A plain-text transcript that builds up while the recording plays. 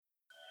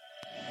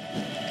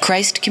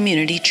Christ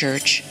Community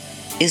Church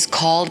is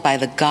called by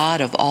the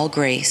God of all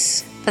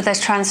grace for the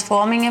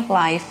transforming of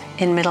life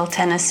in Middle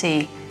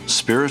Tennessee,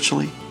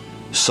 spiritually,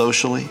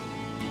 socially,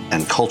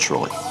 and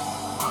culturally.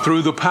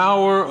 Through the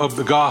power of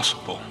the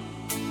gospel.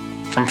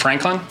 From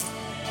Franklin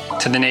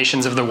to the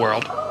nations of the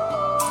world.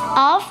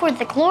 All for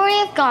the glory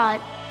of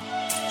God.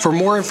 For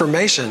more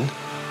information,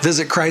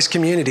 visit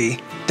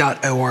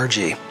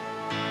christcommunity.org.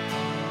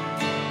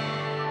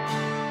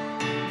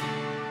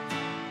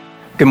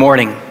 Good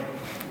morning.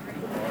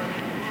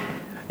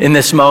 In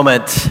this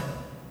moment,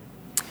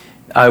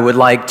 I would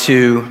like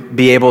to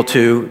be able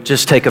to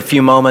just take a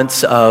few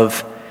moments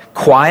of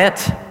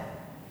quiet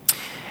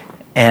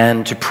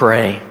and to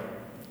pray.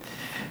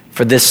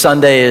 For this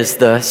Sunday is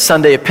the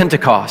Sunday of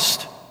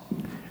Pentecost.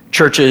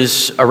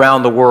 Churches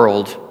around the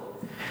world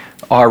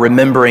are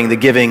remembering the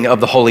giving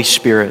of the Holy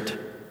Spirit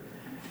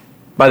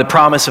by the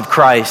promise of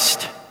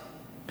Christ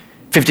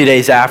 50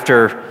 days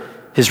after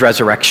his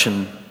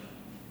resurrection.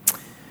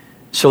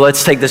 So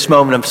let's take this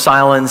moment of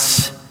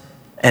silence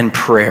and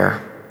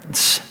prayer.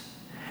 Let's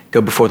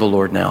go before the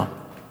Lord now.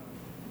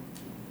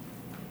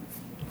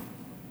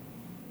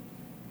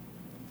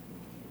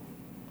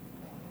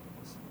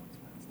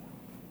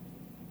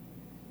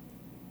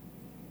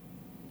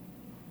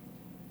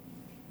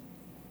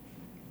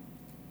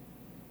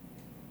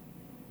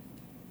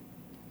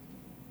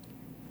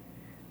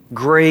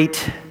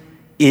 Great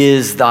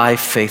is thy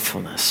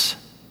faithfulness.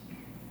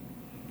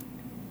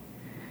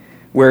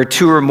 Where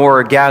two or more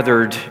are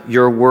gathered,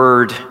 your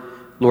word,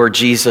 Lord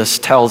Jesus,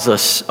 tells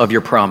us of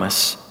your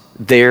promise.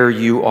 There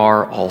you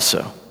are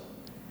also.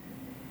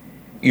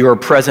 You are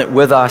present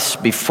with us,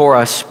 before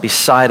us,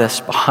 beside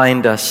us,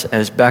 behind us,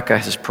 as Becca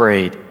has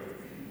prayed.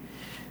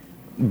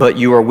 But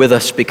you are with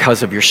us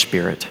because of your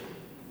Spirit.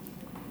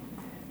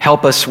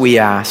 Help us, we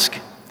ask,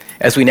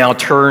 as we now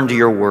turn to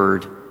your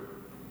word.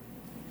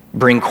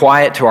 Bring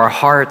quiet to our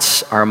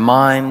hearts, our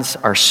minds,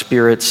 our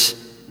spirits.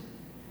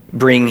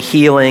 Bring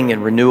healing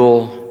and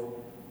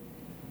renewal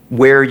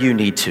where you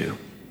need to.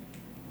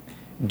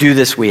 Do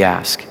this, we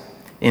ask,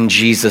 in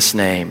Jesus'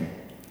 name.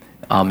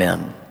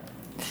 Amen.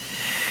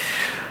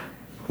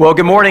 Well,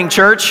 good morning,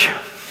 church.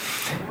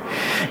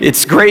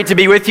 It's great to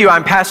be with you.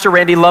 I'm Pastor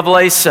Randy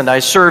Lovelace, and I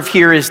serve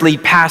here as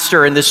lead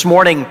pastor. And this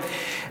morning,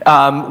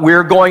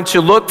 we're going to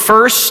look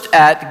first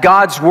at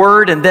God's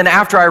Word, and then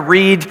after I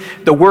read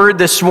the Word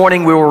this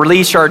morning, we will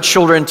release our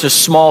children to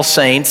small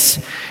saints.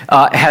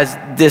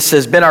 This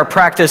has been our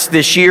practice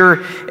this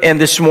year, and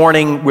this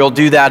morning we'll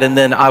do that, and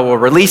then I will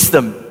release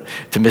them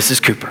to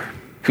Mrs. Cooper,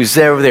 who's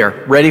over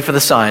there, ready for the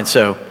sign.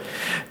 So,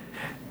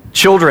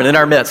 children in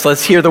our midst,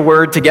 let's hear the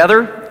Word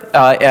together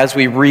as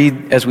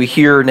we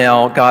hear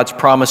now God's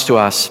promise to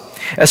us.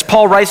 As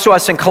Paul writes to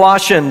us in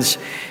Colossians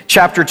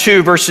chapter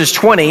 2, verses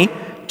 20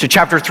 to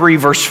chapter 3,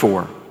 verse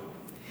 4.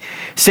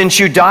 Since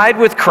you died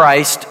with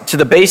Christ to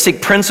the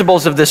basic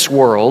principles of this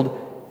world,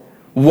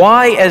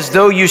 why, as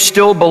though you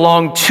still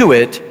belong to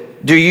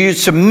it, do you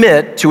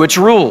submit to its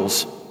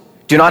rules?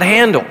 Do not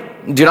handle,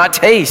 do not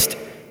taste,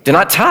 do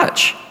not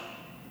touch.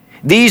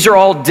 These are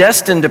all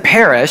destined to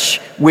perish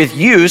with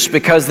use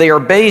because they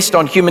are based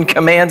on human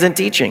commands and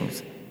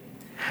teachings.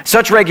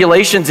 Such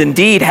regulations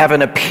indeed have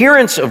an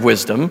appearance of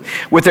wisdom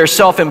with their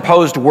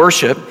self-imposed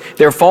worship,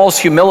 their false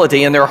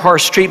humility, and their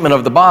harsh treatment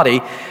of the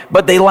body,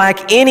 but they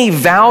lack any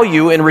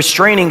value in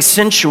restraining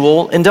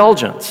sensual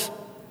indulgence.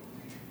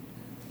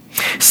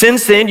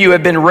 Since then you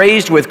have been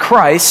raised with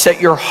Christ, set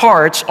your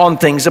hearts on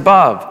things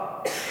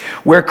above,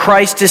 where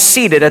Christ is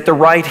seated at the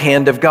right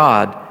hand of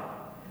God.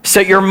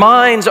 Set your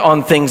minds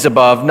on things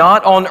above,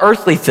 not on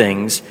earthly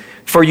things,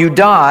 for you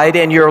died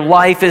and your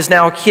life is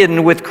now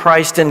hidden with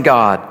Christ in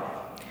God.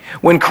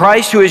 When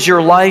Christ, who is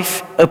your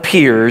life,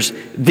 appears,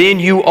 then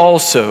you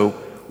also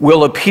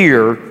will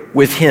appear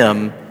with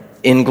him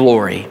in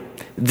glory.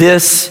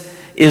 This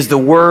is the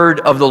word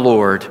of the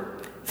Lord.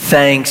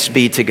 Thanks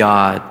be to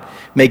God.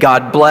 May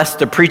God bless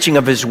the preaching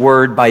of his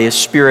word by his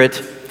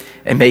Spirit,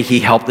 and may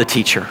he help the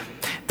teacher.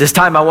 This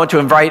time I want to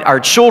invite our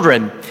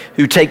children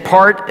who take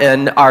part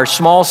in our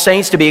small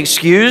saints to be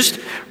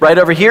excused. Right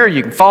over here,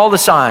 you can follow the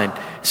sign.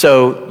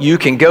 So you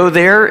can go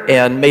there,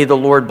 and may the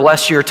Lord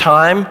bless your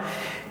time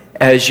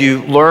as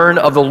you learn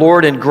of the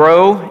Lord and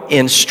grow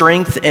in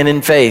strength and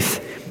in faith.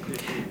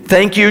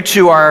 Thank you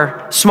to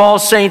our Small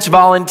Saints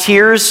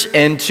volunteers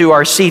and to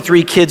our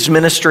C3 Kids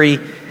Ministry.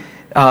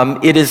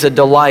 It is a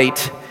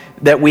delight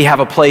that we have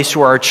a place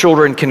where our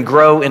children can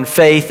grow in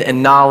faith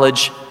and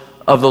knowledge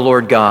of the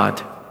Lord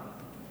God.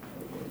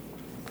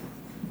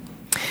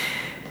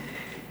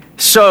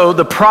 So,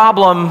 the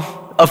problem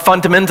of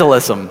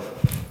fundamentalism.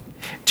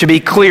 To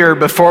be clear,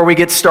 before we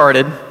get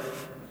started,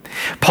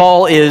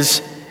 Paul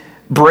is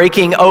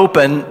breaking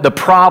open the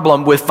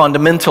problem with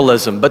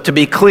fundamentalism. But to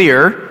be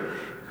clear,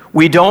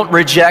 we don't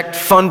reject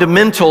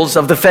fundamentals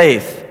of the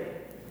faith.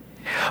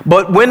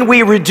 But when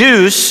we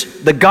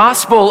reduce the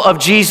gospel of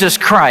Jesus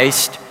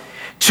Christ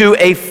to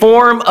a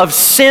form of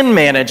sin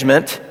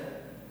management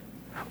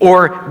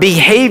or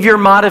behavior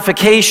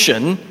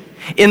modification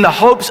in the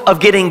hopes of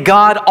getting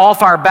God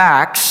off our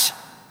backs,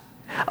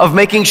 of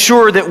making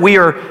sure that we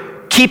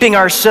are keeping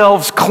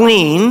ourselves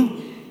clean.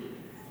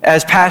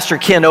 As Pastor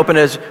Ken opened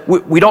as,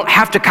 we don't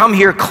have to come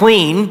here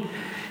clean,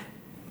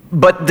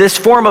 but this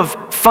form of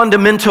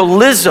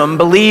fundamentalism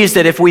believes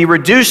that if we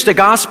reduce the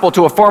gospel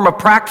to a form of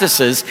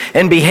practices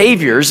and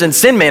behaviors and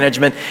sin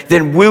management,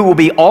 then we will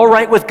be all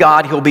right with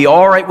God, He'll be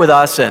all right with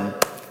us, and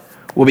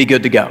we'll be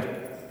good to go.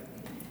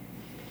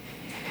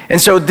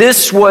 And so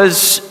this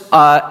was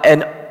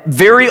an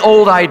very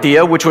old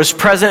idea, which was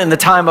present in the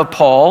time of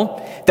Paul,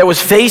 that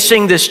was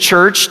facing this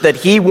church, that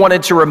he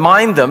wanted to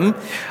remind them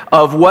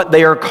of what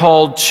they are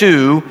called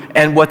to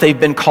and what they've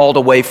been called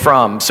away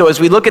from. So as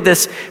we look at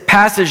this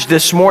passage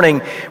this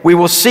morning, we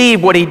will see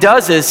what he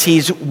does is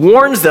he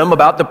warns them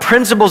about the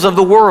principles of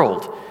the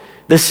world,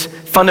 this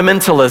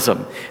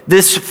fundamentalism,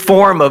 this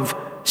form of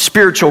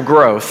spiritual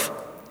growth.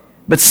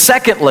 But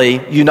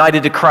secondly,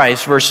 united to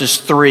Christ,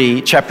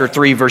 chapter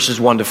 3, verses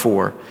 1 to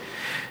 4.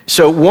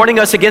 So warning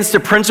us against the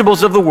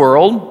principles of the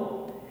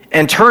world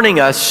and turning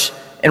us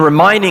and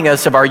reminding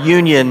us of our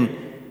union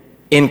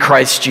in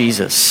Christ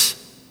Jesus.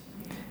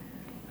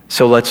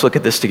 So let's look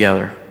at this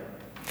together.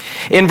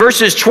 In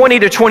verses 20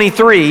 to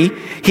 23,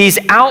 he's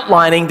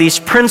outlining these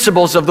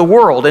principles of the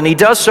world, and he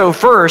does so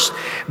first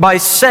by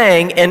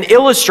saying and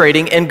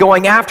illustrating and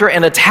going after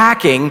and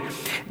attacking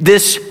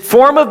this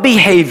form of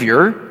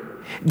behavior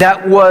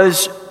that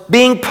was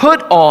being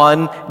put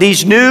on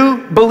these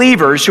new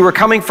believers who were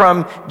coming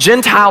from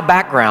Gentile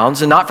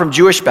backgrounds and not from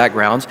Jewish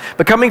backgrounds,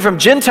 but coming from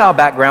Gentile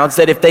backgrounds,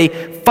 that if they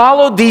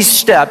followed these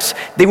steps,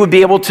 they would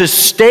be able to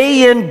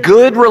stay in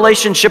good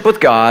relationship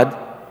with God.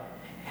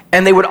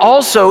 And they would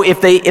also,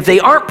 if they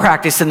aren't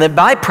practicing them,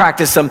 by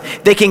practice them,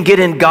 they can get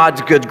in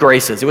God's good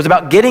graces. It was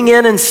about getting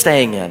in and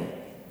staying in.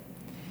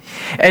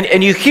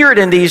 And you hear it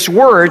in these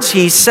words.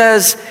 He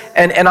says,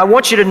 and I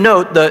want you to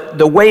note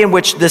the way in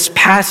which this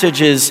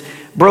passage is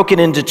broken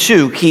into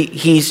two.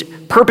 He's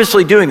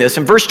purposely doing this.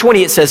 In verse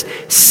 20 it says,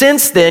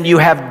 since then you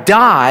have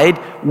died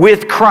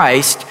with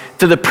Christ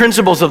to the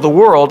principles of the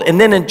world. And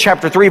then in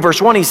chapter 3,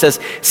 verse 1, he says,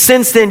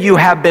 since then you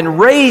have been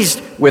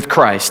raised with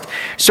Christ.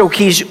 So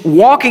he's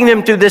walking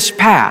them through this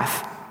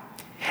path.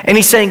 And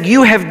he's saying,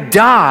 you have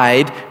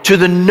died to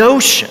the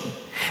notion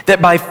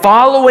that by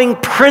following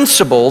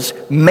principles,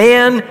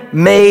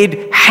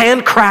 man-made,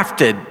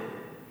 handcrafted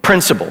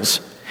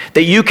principles,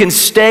 that you can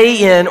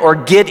stay in or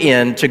get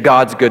into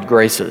God's good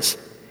graces.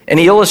 And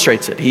he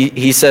illustrates it.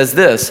 He says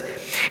this.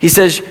 He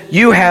says,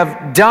 you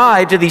have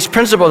died to these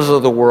principles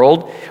of the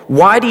world.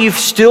 Why do you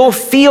still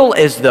feel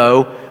as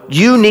though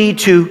you need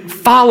to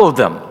follow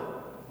them?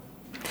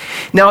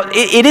 Now,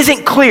 it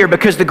isn't clear,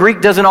 because the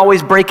Greek doesn't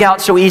always break out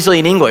so easily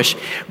in English,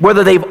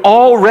 whether they've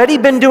already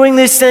been doing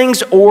these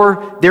things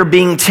or they're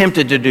being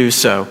tempted to do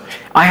so.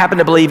 I happen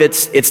to believe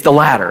it's the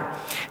latter.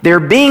 They're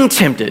being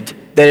tempted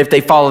that if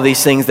they follow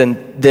these things,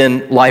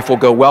 then life will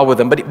go well with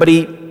them. But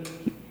he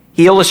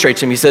illustrates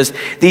them. He says,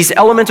 these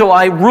elemental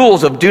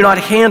rules of do not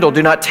handle,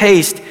 do not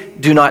taste,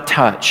 do not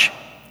touch.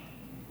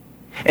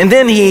 And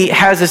then he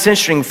has this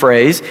interesting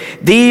phrase,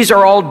 these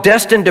are all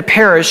destined to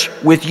perish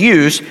with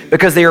use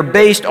because they are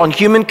based on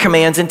human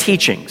commands and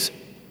teachings.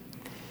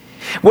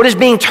 What is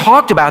being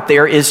talked about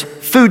there is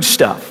food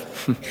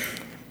stuff.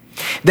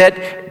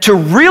 That to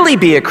really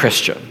be a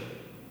Christian,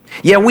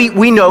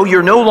 we know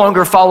you're no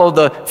longer follow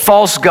the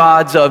false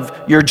gods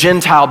of your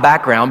Gentile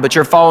background, but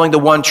you're following the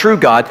one true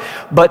God.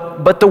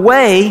 But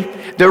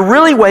the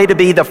really way to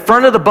be the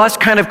front of the bus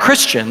kind of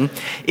Christian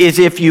is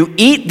if you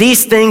eat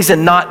these things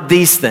and not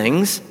these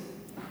things,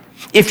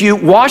 if you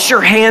wash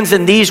your hands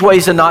in these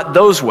ways and not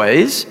those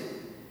ways,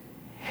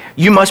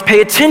 you must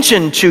pay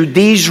attention to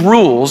these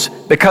rules,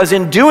 because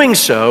in doing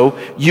so,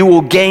 you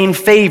will gain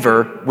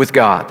favor with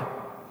God.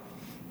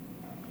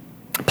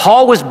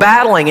 Paul was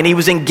battling and he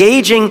was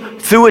engaging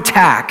through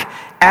attack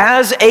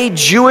as a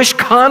Jewish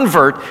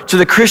convert to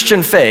the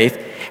Christian faith,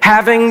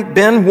 having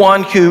been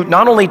one who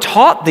not only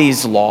taught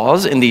these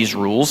laws and these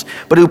rules,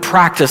 but who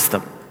practiced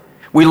them.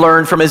 We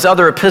learn from his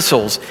other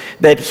epistles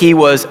that he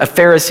was a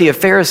Pharisee of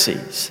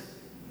Pharisees.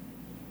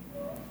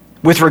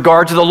 With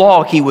regard to the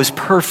law, he was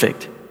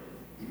perfect.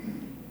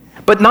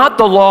 But not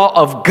the law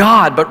of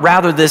God, but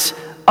rather this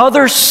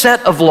other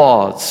set of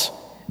laws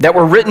that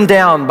were written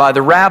down by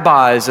the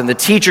rabbis and the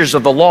teachers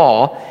of the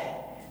law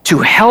to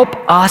help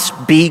us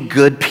be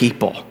good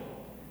people.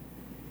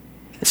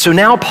 So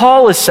now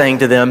Paul is saying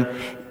to them,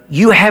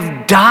 you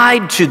have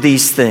died to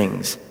these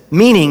things,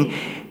 meaning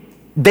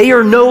they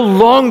are no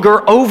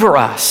longer over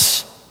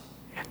us.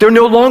 They're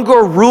no longer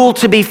a rule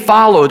to be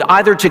followed,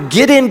 either to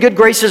get in good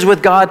graces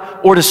with God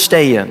or to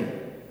stay in.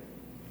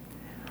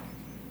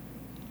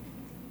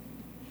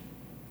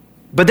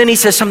 But then he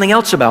says something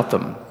else about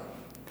them.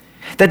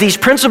 That these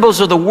principles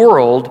of the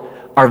world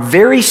are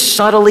very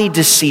subtly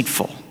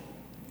deceitful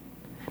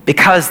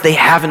because they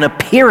have an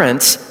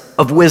appearance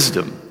of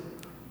wisdom.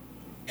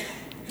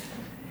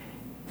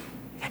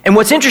 And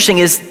what's interesting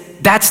is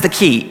that's the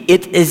key.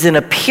 It is an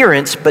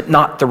appearance, but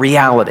not the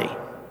reality.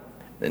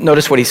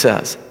 Notice what he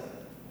says.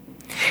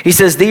 He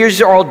says, these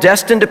are all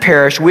destined to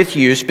perish with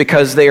use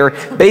because they are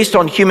based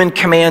on human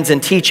commands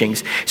and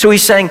teachings. So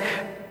he's saying,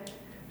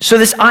 So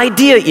this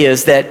idea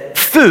is that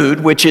food,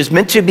 which is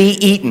meant to be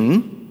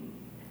eaten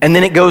and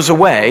then it goes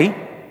away,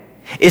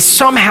 is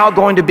somehow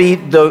going to be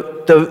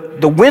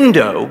the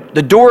window,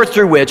 the door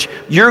through which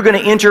you're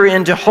going to enter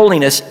into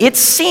holiness. It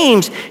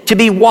seems to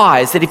be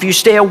wise that if you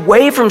stay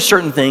away from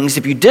certain things,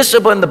 if you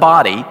discipline the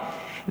body,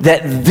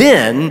 that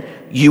then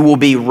you will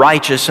be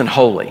righteous and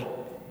holy.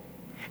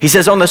 He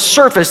says on the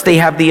surface they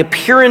have the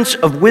appearance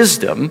of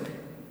wisdom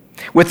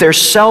with their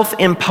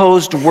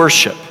self-imposed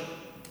worship.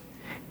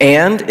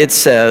 And it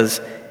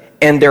says,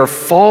 and their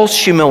false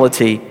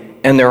humility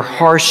and their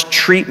harsh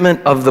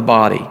treatment of the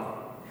body.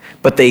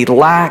 But they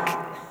lack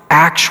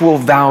actual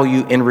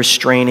value in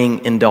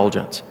restraining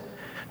indulgence.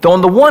 Though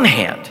on the one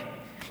hand,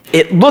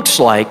 it looks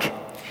like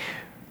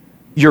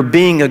you're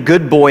being a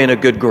good boy and a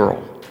good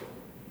girl.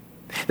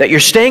 That you're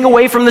staying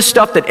away from the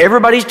stuff that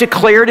everybody's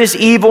declared is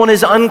evil and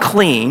is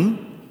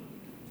unclean.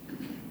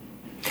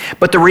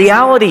 But the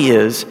reality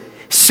is,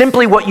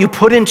 simply what you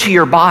put into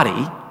your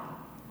body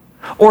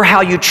or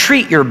how you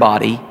treat your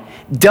body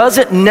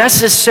doesn't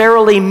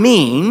necessarily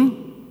mean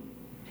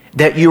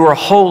that you are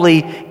holy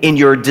in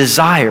your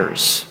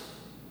desires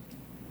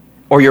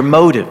or your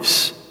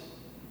motives.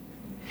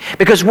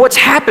 Because what's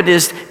happened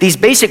is these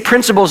basic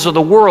principles of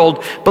the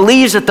world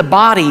believes that the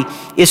body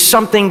is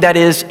something that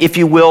is, if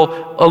you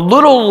will, a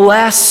little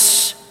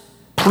less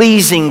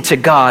pleasing to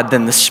God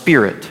than the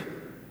spirit.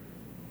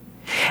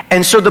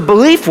 And so the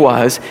belief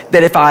was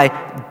that if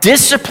I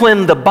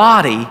discipline the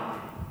body,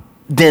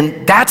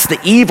 then that's the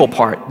evil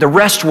part. The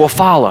rest will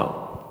follow.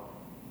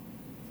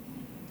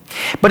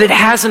 But it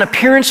has an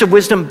appearance of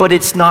wisdom, but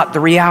it's not the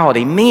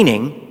reality.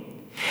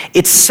 Meaning,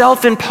 it's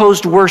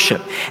self-imposed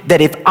worship. That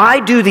if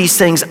I do these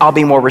things, I'll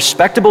be more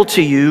respectable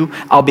to you,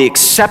 I'll be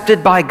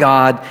accepted by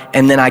God,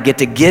 and then I get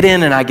to get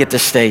in and I get to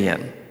stay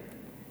in.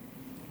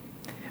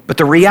 But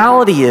the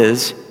reality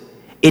is,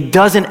 it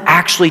doesn't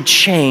actually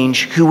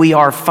change who we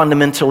are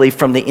fundamentally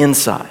from the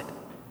inside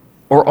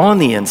or on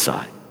the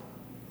inside.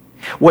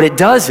 What it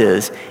does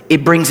is,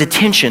 it brings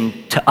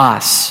attention to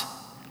us.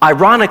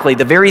 Ironically,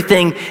 the very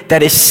thing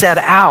that is set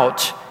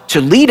out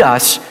to lead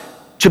us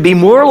to be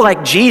more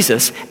like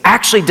Jesus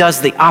actually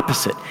does the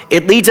opposite.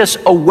 It leads us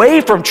away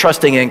from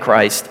trusting in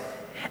Christ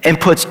and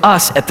puts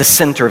us at the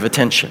center of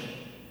attention.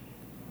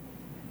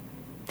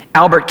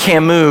 Albert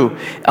Camus,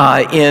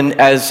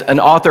 as an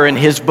author in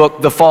his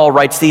book, The Fall,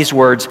 writes these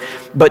words,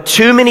 "But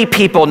too many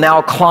people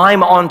now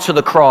climb onto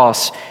the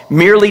cross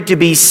merely to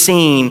be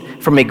seen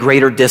from a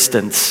greater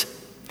distance,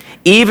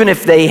 even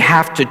if they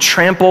have to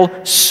trample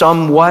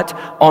somewhat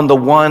on the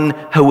one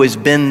who has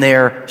been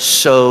there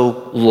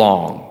so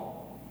long."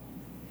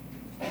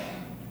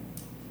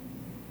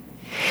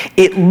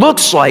 It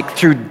looks like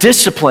through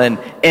discipline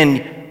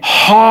and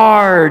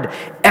hard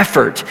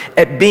effort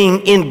at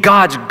being in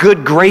God's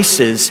good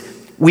graces,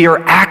 we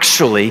are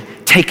actually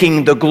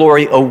taking the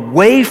glory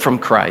away from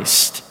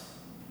Christ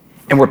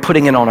and we're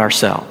putting it on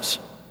ourselves.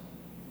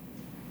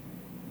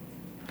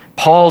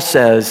 Paul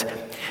says,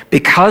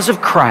 because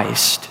of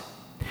Christ,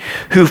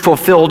 who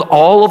fulfilled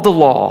all of the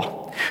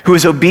law, who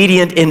is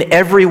obedient in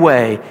every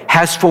way,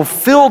 has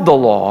fulfilled the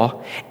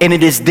law, and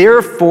it is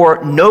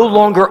therefore no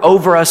longer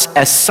over us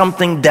as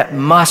something that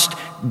must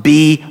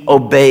be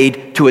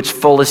obeyed to its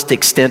fullest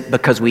extent,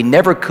 because we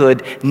never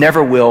could,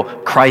 never will.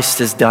 Christ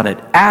has done it.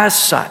 As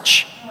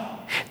such,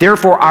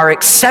 therefore, our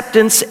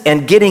acceptance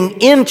and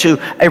getting into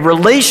a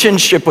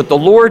relationship with the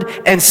Lord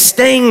and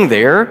staying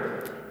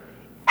there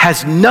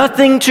has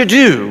nothing to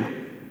do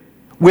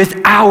with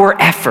our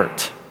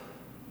effort.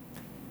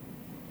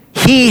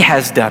 He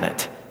has done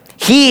it.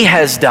 He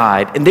has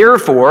died. And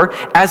therefore,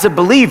 as a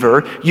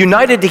believer,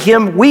 united to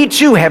him, we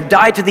too have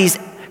died to these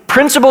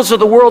principles of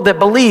the world that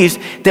believes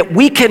that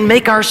we can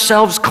make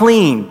ourselves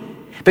clean.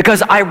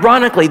 Because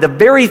ironically, the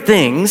very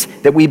things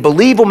that we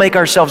believe will make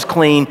ourselves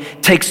clean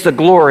takes the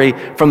glory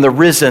from the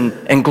risen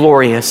and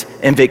glorious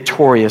and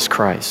victorious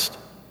Christ.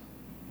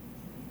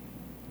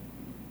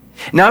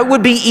 Now, it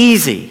would be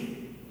easy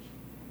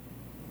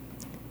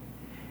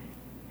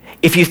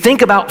if you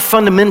think about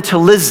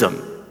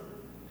fundamentalism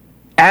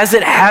as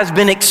it has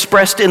been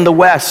expressed in the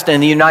West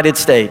and the United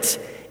States.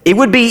 It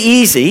would be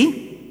easy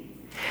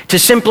to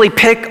simply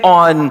pick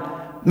on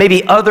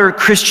maybe other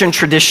Christian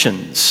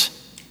traditions.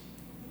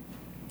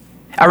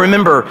 I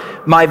remember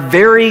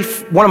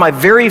one of my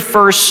very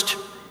first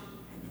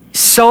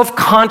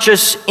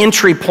self-conscious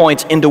entry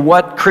points into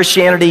what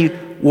Christianity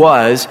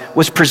was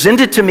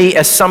presented to me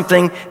as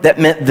something that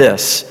meant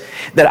this,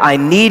 that I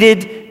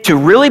needed to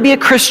really be a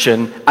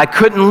Christian, I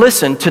couldn't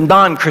listen to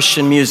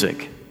non-Christian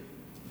music.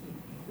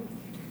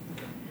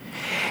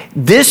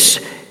 This,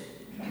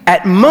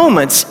 at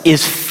moments,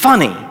 is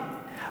funny,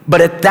 but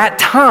at that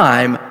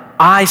time,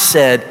 I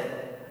said,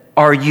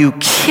 "Are you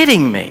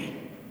kidding me?"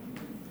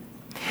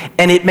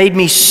 And it made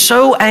me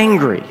so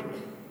angry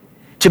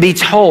to be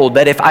told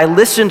that if I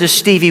listen to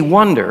Stevie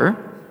Wonder,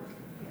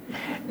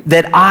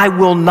 that I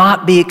will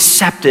not be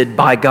accepted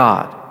by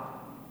God.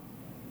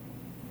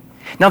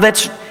 Now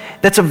that's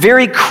a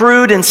very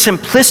crude and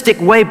simplistic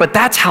way, but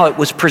that's how it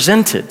was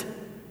presented.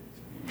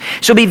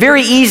 So it'd be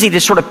very easy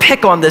to sort of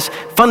pick on this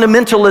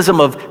fundamentalism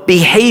of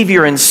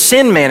behavior and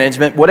sin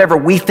management, whatever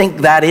we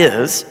think that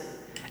is,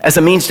 as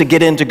a means to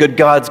get into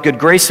God's good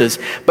graces.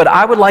 But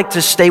I would like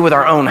to stay with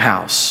our own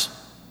house.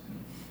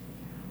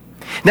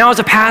 Now, as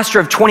a pastor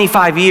of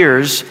 25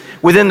 years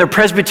within the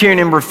Presbyterian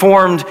and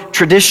Reformed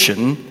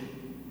tradition,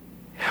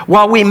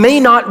 while we may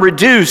not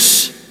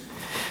reduce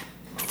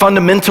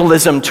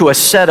fundamentalism to a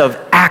set of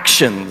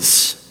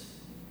actions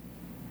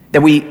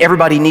that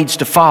everybody needs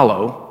to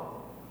follow,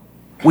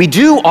 we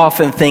do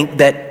often think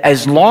that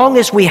as long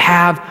as we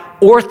have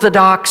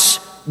orthodox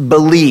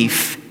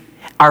belief,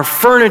 our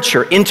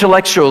furniture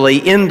intellectually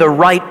in the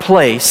right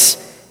place,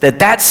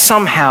 that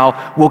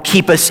somehow will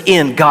keep us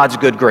in God's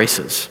good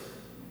graces.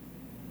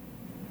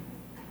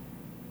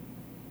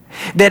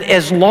 That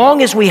as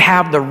long as we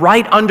have the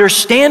right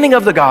understanding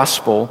of the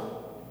gospel,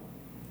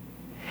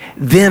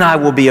 then I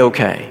will be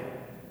okay.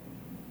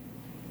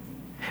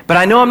 But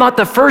I know I'm not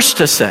the first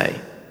to say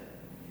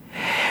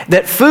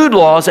that food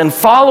laws and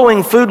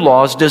following food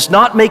laws does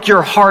not make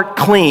your heart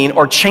clean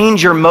or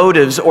change your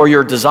motives or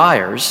your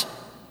desires,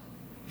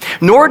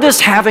 nor does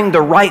having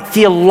the right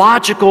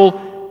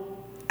theological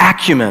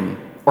acumen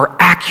or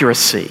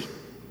accuracy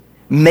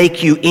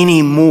make you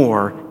any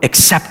more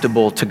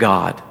acceptable to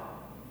God,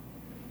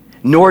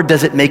 nor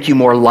does it make you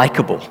more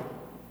likable.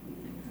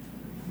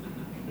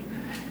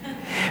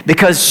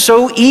 Because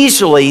so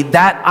easily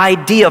that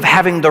idea of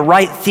having the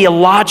right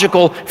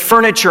theological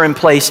furniture in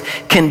place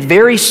can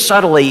very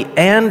subtly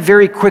and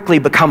very quickly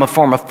become a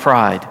form of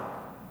pride,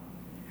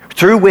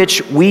 through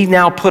which we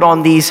now put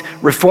on these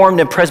Reformed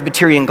and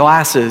Presbyterian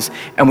glasses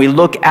and we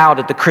look out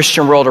at the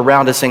Christian world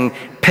around us and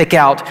pick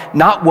out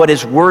not what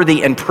is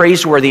worthy and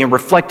praiseworthy and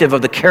reflective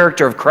of the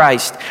character of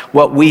Christ.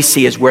 What we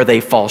see is where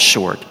they fall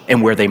short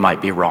and where they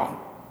might be wrong.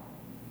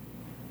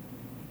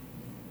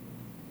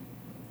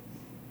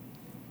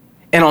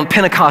 And on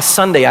Pentecost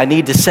Sunday, I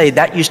need to say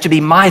that used to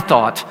be my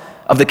thought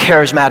of the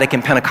charismatic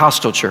and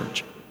Pentecostal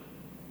church.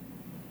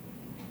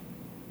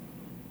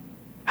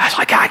 I was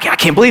like, I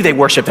can't believe they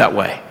worship that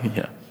way.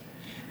 Yeah.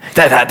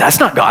 That's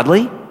not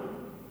godly.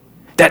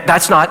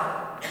 That's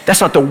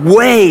not the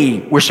way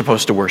we're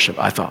supposed to worship,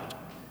 I thought.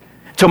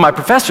 Until my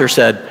professor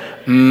said,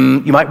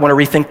 you might want to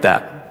rethink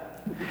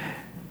that.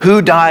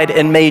 Who died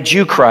and made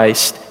you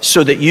Christ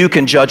so that you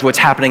can judge what's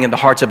happening in the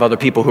hearts of other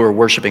people who are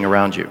worshiping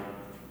around you?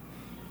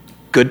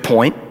 Good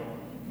point.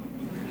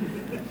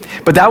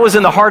 But that was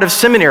in the heart of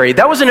seminary.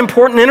 That was an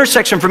important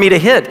intersection for me to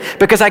hit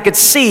because I could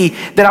see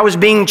that I was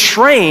being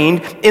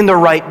trained in the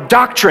right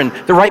doctrine,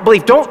 the right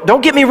belief.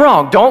 Don't get me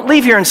wrong. Don't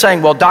leave here and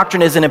saying, well,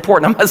 doctrine isn't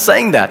important. I'm not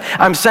saying that.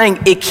 I'm saying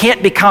it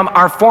can't become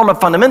our form of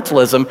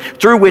fundamentalism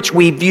through which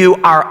we view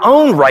our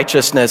own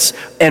righteousness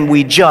and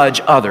we judge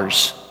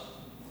others.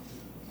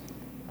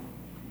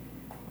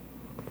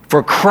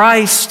 For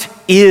Christ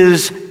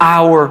is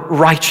our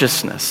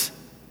righteousness.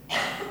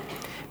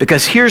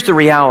 Because here's the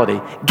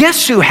reality.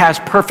 Guess who has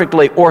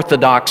perfectly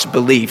orthodox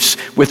beliefs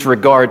with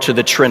regard to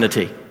the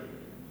Trinity?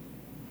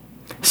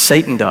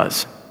 Satan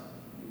does.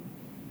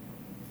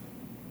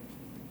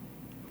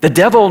 The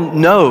devil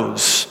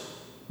knows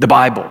the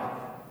Bible.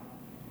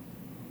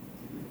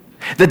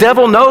 The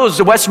devil knows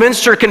the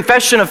Westminster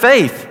Confession of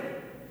Faith.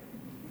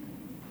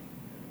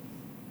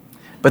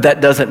 But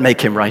that doesn't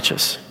make him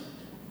righteous.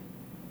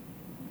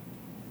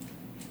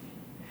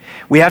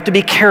 We have to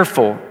be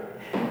careful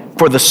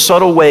for the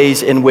subtle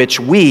ways in which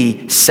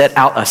we set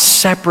out a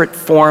separate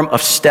form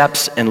of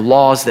steps and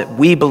laws that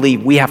we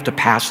believe we have to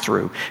pass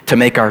through to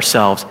make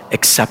ourselves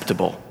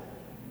acceptable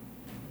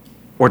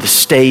or to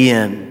stay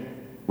in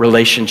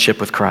relationship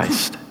with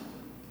Christ.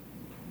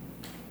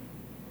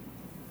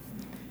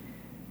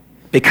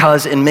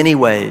 Because in many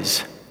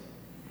ways,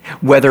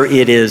 whether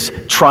it is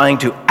trying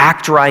to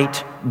act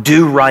right,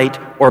 do right,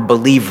 or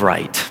believe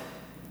right,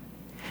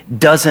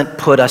 doesn't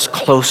put us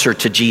closer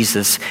to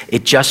Jesus.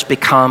 It just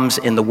becomes,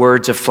 in the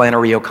words of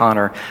Flannery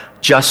O'Connor,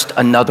 just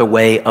another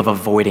way of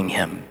avoiding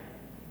him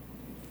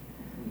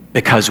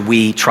because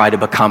we try to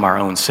become our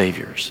own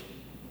saviors.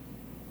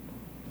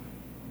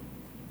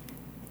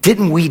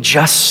 Didn't we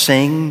just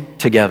sing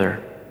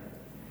together,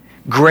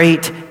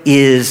 "Great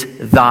is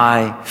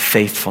thy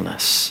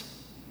faithfulness.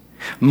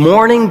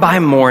 Morning by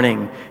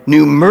morning,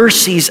 new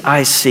mercies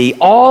I see.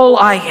 All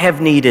I have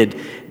needed,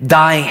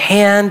 thy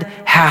hand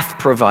hath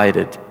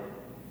provided.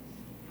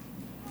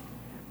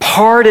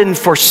 Pardon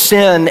for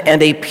sin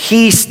and a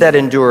peace that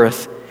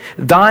endureth,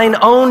 thine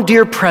own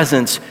dear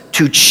presence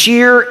to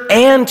cheer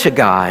and to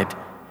guide,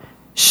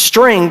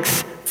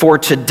 strength for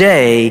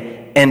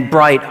today and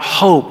bright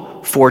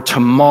hope for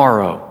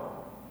tomorrow.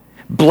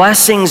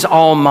 Blessings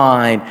all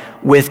mine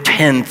with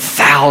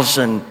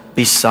 10,000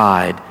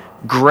 beside.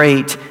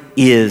 Great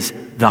is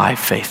thy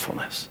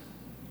faithfulness."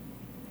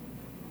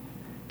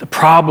 The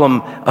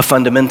problem of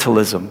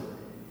fundamentalism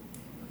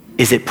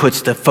is it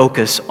puts the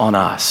focus on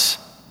us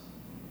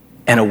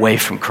and away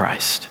from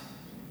Christ.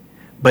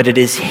 But it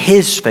is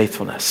his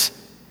faithfulness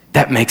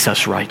that makes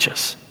us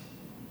righteous.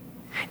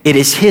 It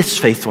is his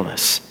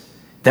faithfulness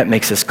that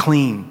makes us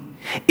clean.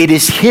 It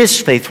is his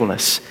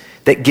faithfulness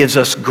that gives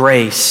us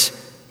grace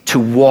to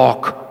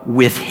walk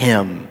with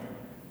him.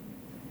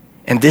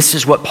 And this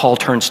is what Paul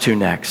turns to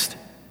next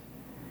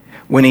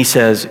when he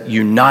says,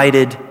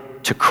 united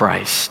to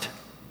Christ.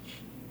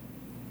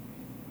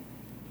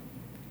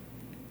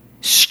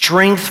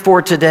 Strength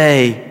for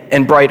today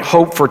and bright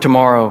hope for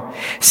tomorrow.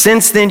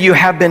 Since then you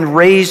have been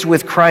raised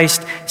with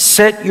Christ,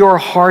 set your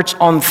hearts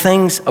on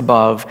things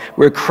above,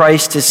 where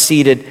Christ is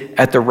seated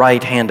at the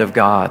right hand of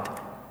God.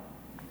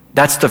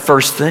 That's the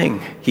first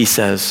thing, he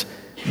says,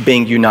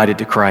 being united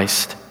to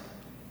Christ.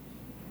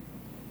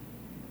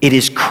 It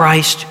is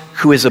Christ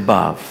who is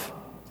above.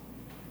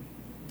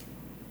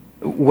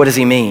 What does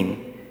he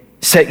mean?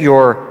 Set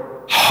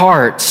your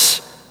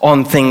hearts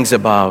on things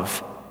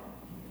above.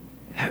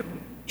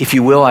 If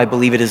you will, I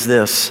believe it is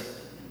this.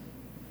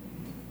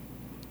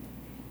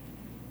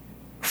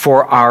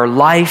 For our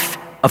life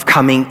of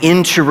coming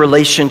into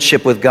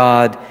relationship with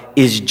God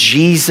is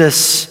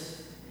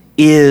Jesus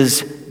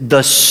is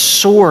the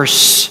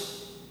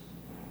source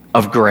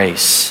of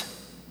grace.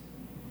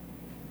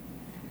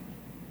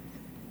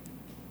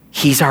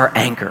 He's our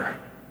anchor.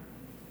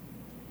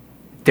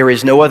 There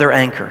is no other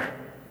anchor.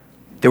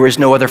 There is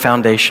no other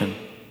foundation.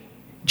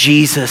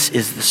 Jesus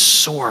is the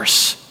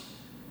source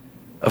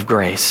of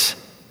grace.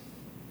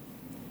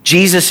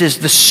 Jesus is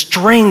the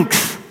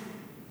strength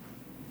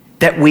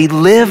that we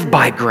live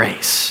by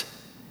grace.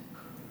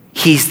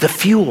 He's the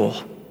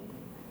fuel.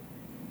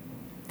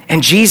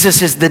 And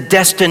Jesus is the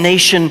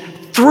destination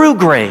through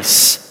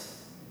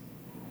grace.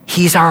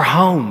 He's our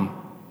home.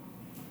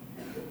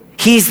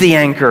 He's the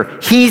anchor.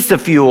 He's the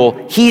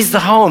fuel. He's the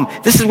home.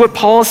 This is what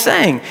Paul is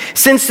saying.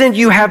 Since then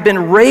you have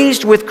been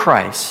raised with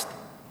Christ.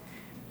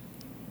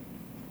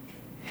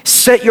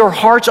 Set your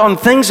hearts on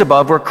things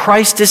above, where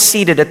Christ is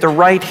seated at the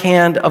right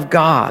hand of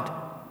God.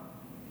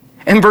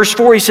 In verse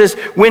 4 he says,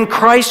 when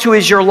Christ, who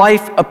is your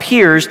life,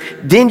 appears,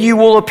 then you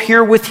will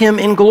appear with him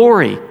in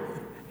glory.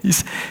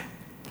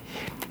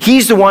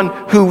 He's the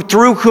one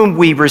through whom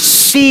we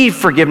receive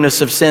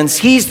forgiveness of sins.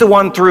 He's the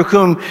one through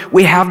whom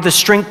we have the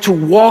strength to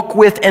walk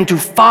with and to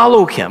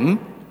follow him.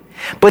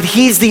 But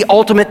he's the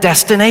ultimate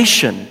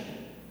destination.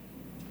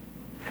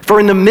 For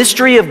in the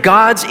mystery of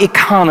God's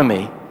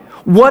economy,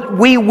 what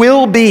we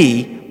will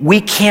be,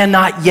 we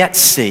cannot yet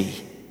see.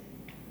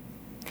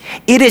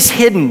 It is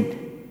hidden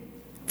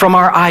from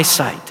our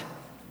eyesight.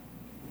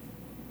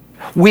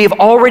 We have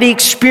already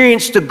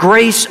experienced the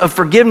grace of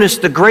forgiveness,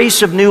 the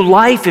grace of new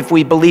life if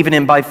we believe in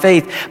him by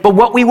faith. But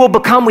what we will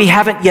become, we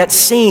haven't yet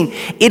seen.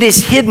 It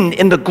is hidden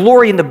in the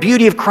glory and the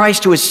beauty of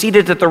Christ who is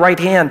seated at the right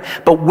hand.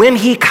 But when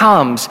he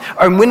comes,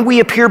 or when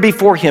we appear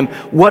before him,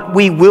 what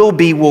we will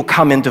be will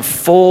come into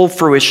full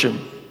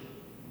fruition.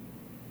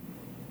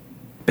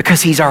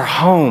 Because he's our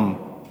home.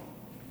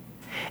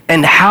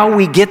 And how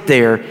we get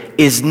there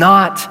is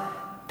not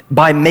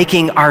by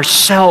making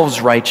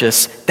ourselves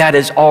righteous. That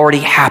has already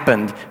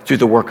happened through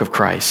the work of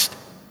Christ.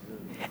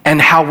 And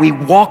how we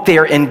walk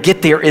there and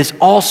get there is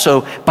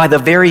also by the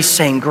very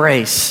same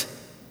grace.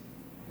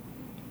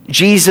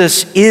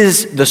 Jesus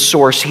is the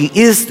source. He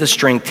is the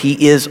strength.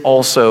 He is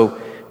also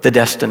the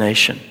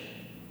destination.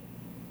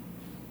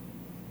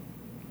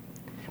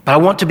 But I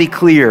want to be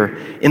clear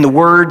in the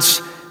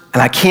words,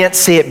 and I can't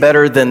say it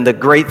better than the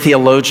great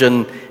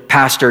theologian,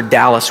 Pastor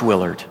Dallas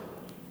Willard.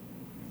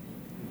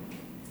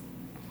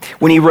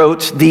 When he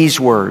wrote these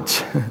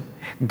words,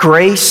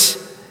 grace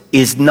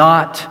is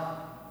not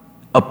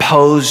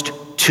opposed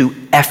to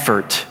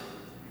effort.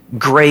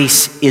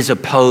 Grace is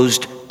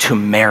opposed to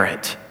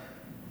merit.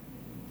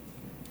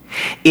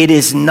 It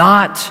is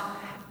not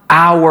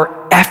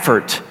our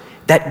effort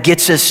that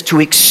gets us to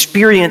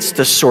experience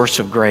the source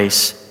of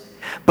grace,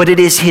 but it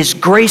is his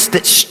grace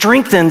that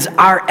strengthens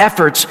our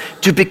efforts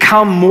to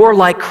become more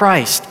like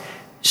Christ.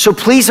 So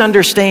please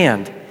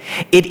understand,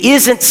 it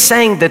isn't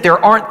saying that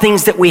there aren't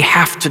things that we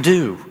have to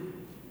do,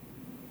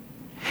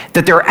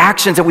 that there are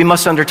actions that we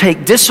must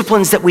undertake,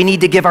 disciplines that we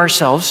need to give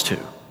ourselves to.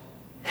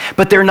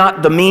 But they're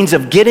not the means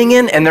of getting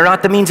in, and they're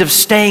not the means of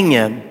staying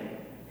in.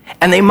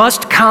 And they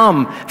must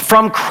come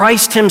from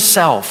Christ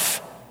himself.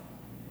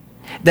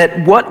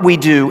 That what we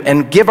do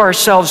and give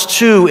ourselves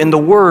to in the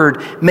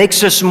Word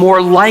makes us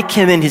more like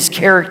him in his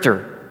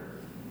character.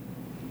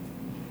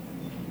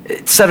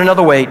 Said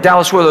another way,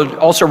 Dallas Willard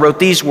also wrote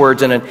these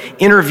words in an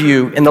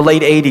interview in the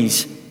late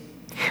 80s.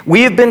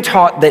 We have been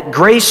taught that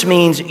grace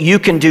means you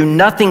can do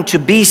nothing to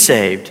be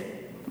saved.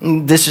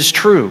 This is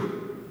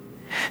true.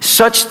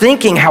 Such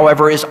thinking,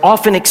 however, is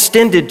often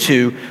extended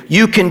to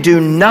you can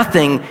do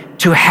nothing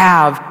to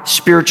have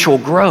spiritual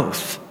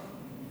growth.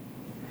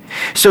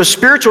 So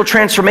spiritual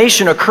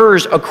transformation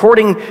occurs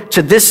according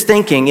to this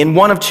thinking in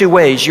one of two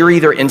ways. You're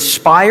either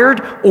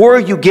inspired or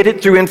you get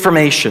it through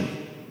information.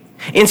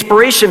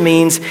 Inspiration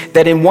means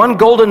that in one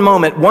golden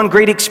moment, one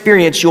great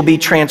experience, you'll be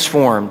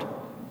transformed.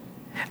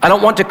 I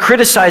don't want to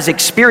criticize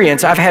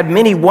experience. I've had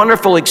many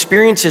wonderful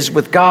experiences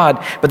with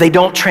God, but they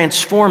don't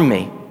transform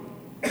me.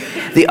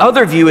 The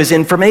other view is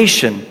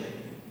information.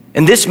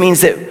 And this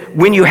means that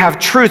when you have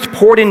truth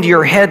poured into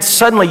your head,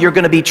 suddenly you're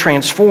going to be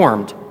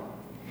transformed.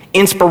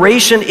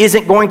 Inspiration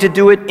isn't going to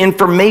do it.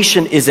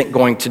 Information isn't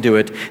going to do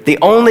it. The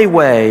only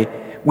way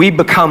we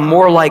become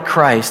more like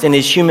Christ in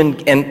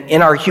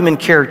in our human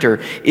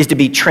character is to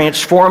be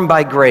transformed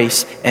by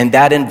grace, and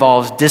that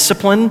involves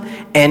discipline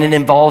and it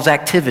involves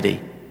activity.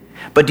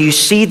 But do you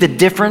see the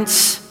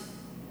difference?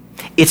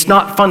 It's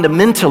not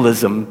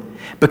fundamentalism,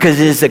 because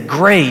it is a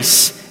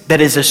grace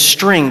that is a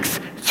strength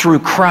through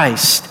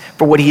Christ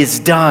for what he has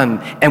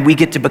done, and we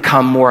get to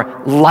become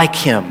more like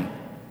him.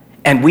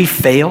 And we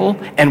fail,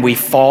 and we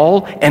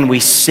fall, and we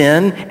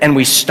sin, and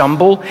we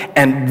stumble,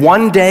 and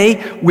one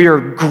day we are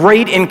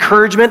great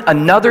encouragement.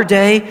 Another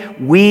day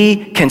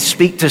we can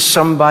speak to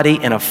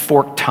somebody in a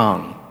forked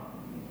tongue.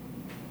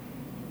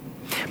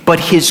 But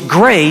his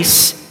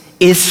grace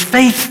is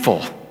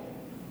faithful.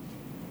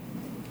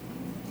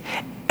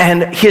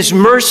 And his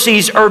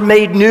mercies are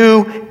made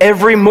new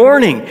every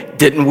morning.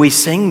 Didn't we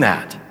sing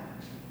that?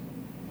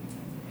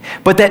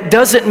 But that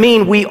doesn't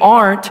mean we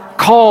aren't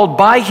called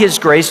by his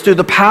grace through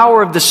the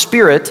power of the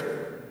Spirit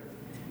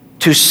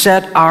to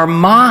set our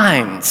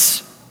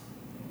minds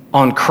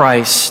on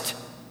Christ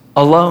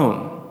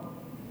alone.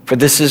 For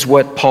this is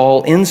what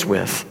Paul ends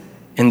with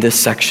in this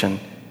section.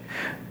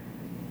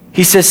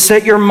 He says,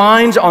 set your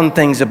minds on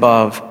things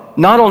above,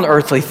 not on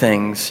earthly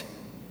things.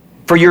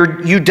 For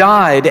you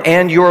died,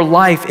 and your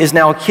life is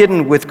now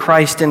hidden with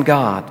Christ in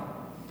God.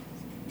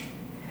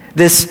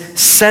 This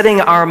setting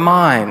our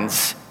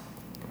minds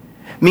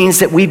means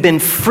that we've been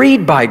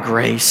freed by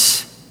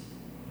grace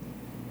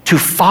to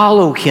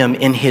follow him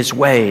in his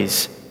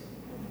ways.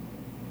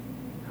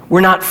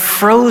 We're not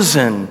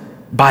frozen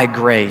by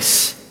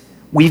grace.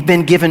 We've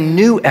been given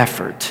new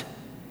effort,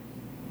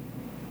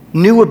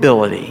 new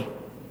ability,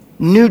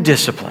 new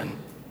discipline.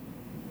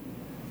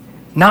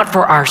 Not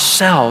for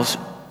ourselves,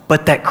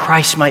 but that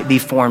Christ might be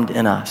formed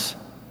in us.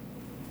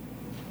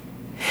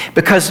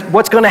 Because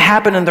what's going to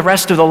happen in the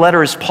rest of the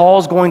letter is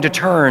Paul's going to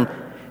turn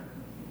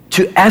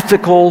to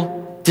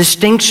ethical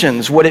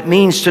distinctions, what it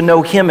means to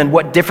know him and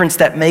what difference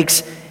that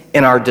makes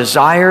in our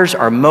desires,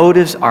 our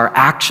motives, our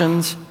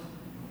actions.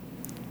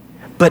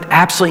 But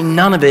absolutely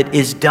none of it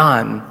is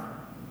done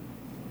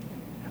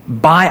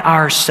by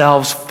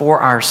ourselves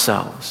for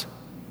ourselves.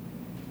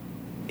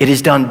 It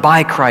is done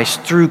by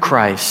Christ, through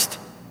Christ,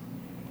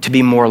 to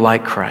be more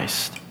like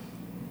Christ.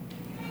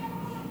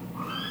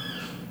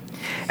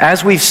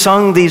 As we've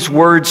sung these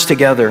words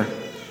together,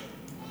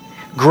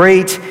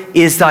 great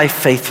is thy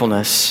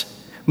faithfulness.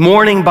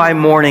 Morning by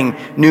morning,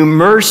 new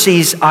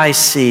mercies I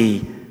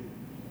see.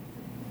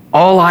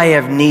 All I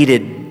have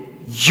needed,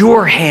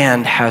 your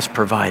hand has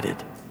provided.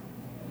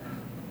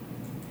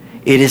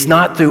 It is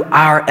not through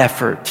our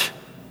effort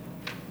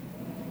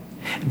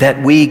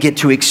that we get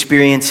to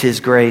experience his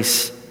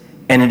grace,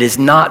 and it is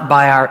not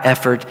by our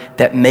effort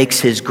that makes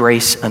his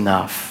grace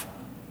enough.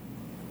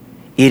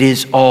 It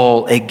is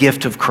all a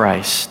gift of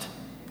Christ,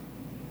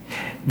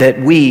 that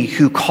we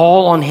who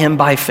call on him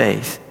by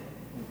faith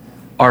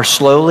are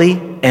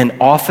slowly and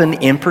often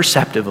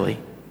imperceptibly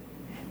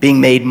being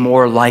made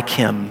more like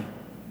him.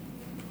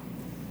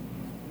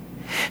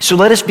 So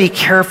let us be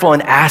careful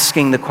in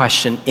asking the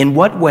question, in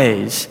what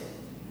ways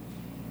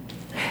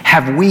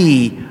have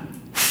we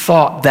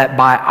thought that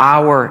by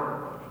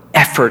our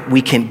effort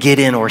we can get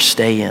in or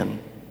stay in?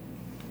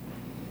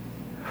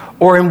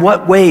 Or in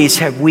what ways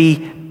have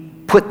we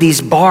put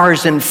these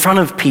bars in front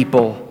of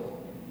people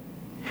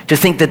to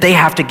think that they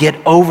have to get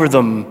over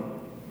them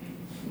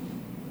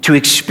to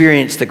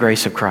experience the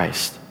grace of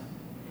Christ?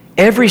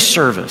 Every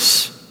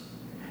service,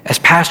 as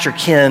Pastor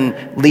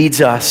Ken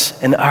leads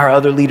us and our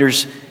other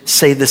leaders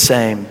say the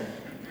same,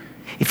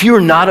 if you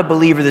are not a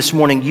believer this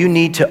morning, you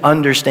need to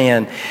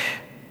understand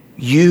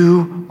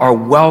you are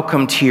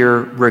welcomed here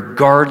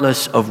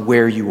regardless of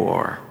where you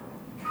are.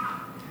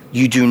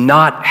 You do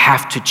not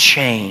have to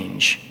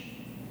change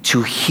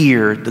to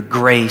hear the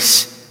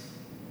grace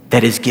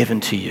that is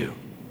given to you.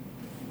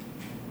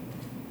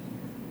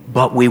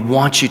 But we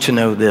want you to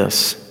know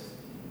this: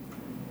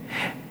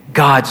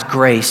 God's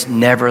grace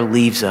never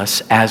leaves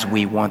us as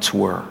we once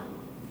were.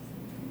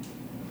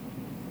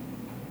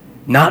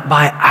 Not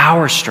by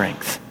our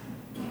strength,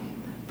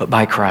 but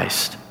by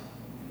Christ.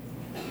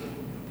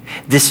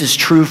 This is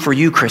true for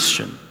you,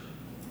 Christian.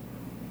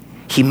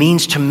 He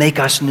means to make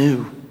us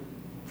new.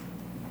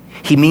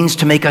 He means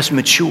to make us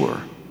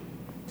mature.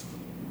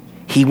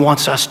 He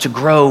wants us to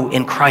grow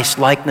in Christ's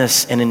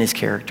likeness and in his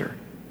character.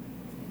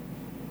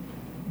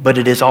 But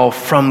it is all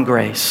from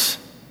grace,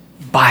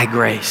 by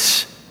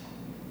grace,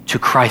 to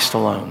Christ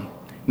alone.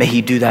 May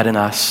he do that in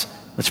us.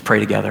 Let's pray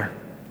together.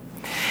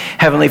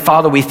 Heavenly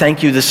Father, we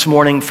thank you this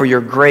morning for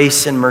your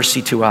grace and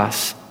mercy to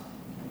us.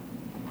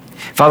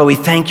 Father, we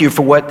thank you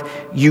for what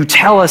you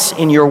tell us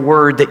in your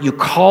word, that you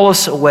call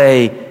us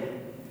away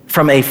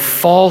from a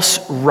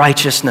false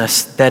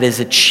righteousness that is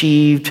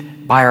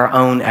achieved by our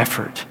own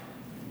effort,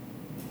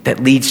 that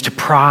leads to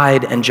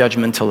pride and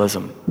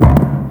judgmentalism.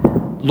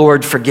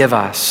 Lord, forgive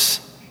us.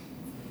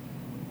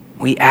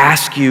 We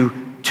ask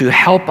you to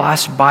help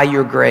us by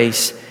your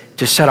grace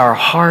to set our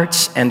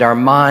hearts and our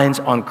minds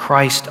on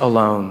Christ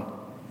alone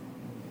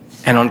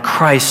and on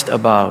Christ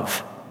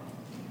above,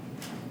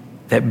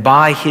 that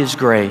by his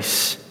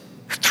grace,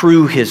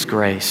 through his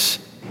grace,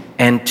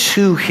 and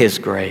to his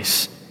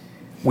grace,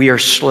 we are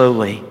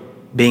slowly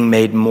being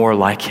made more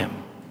like him.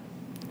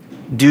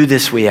 Do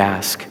this, we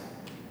ask.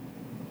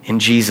 In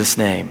Jesus'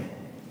 name,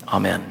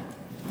 amen.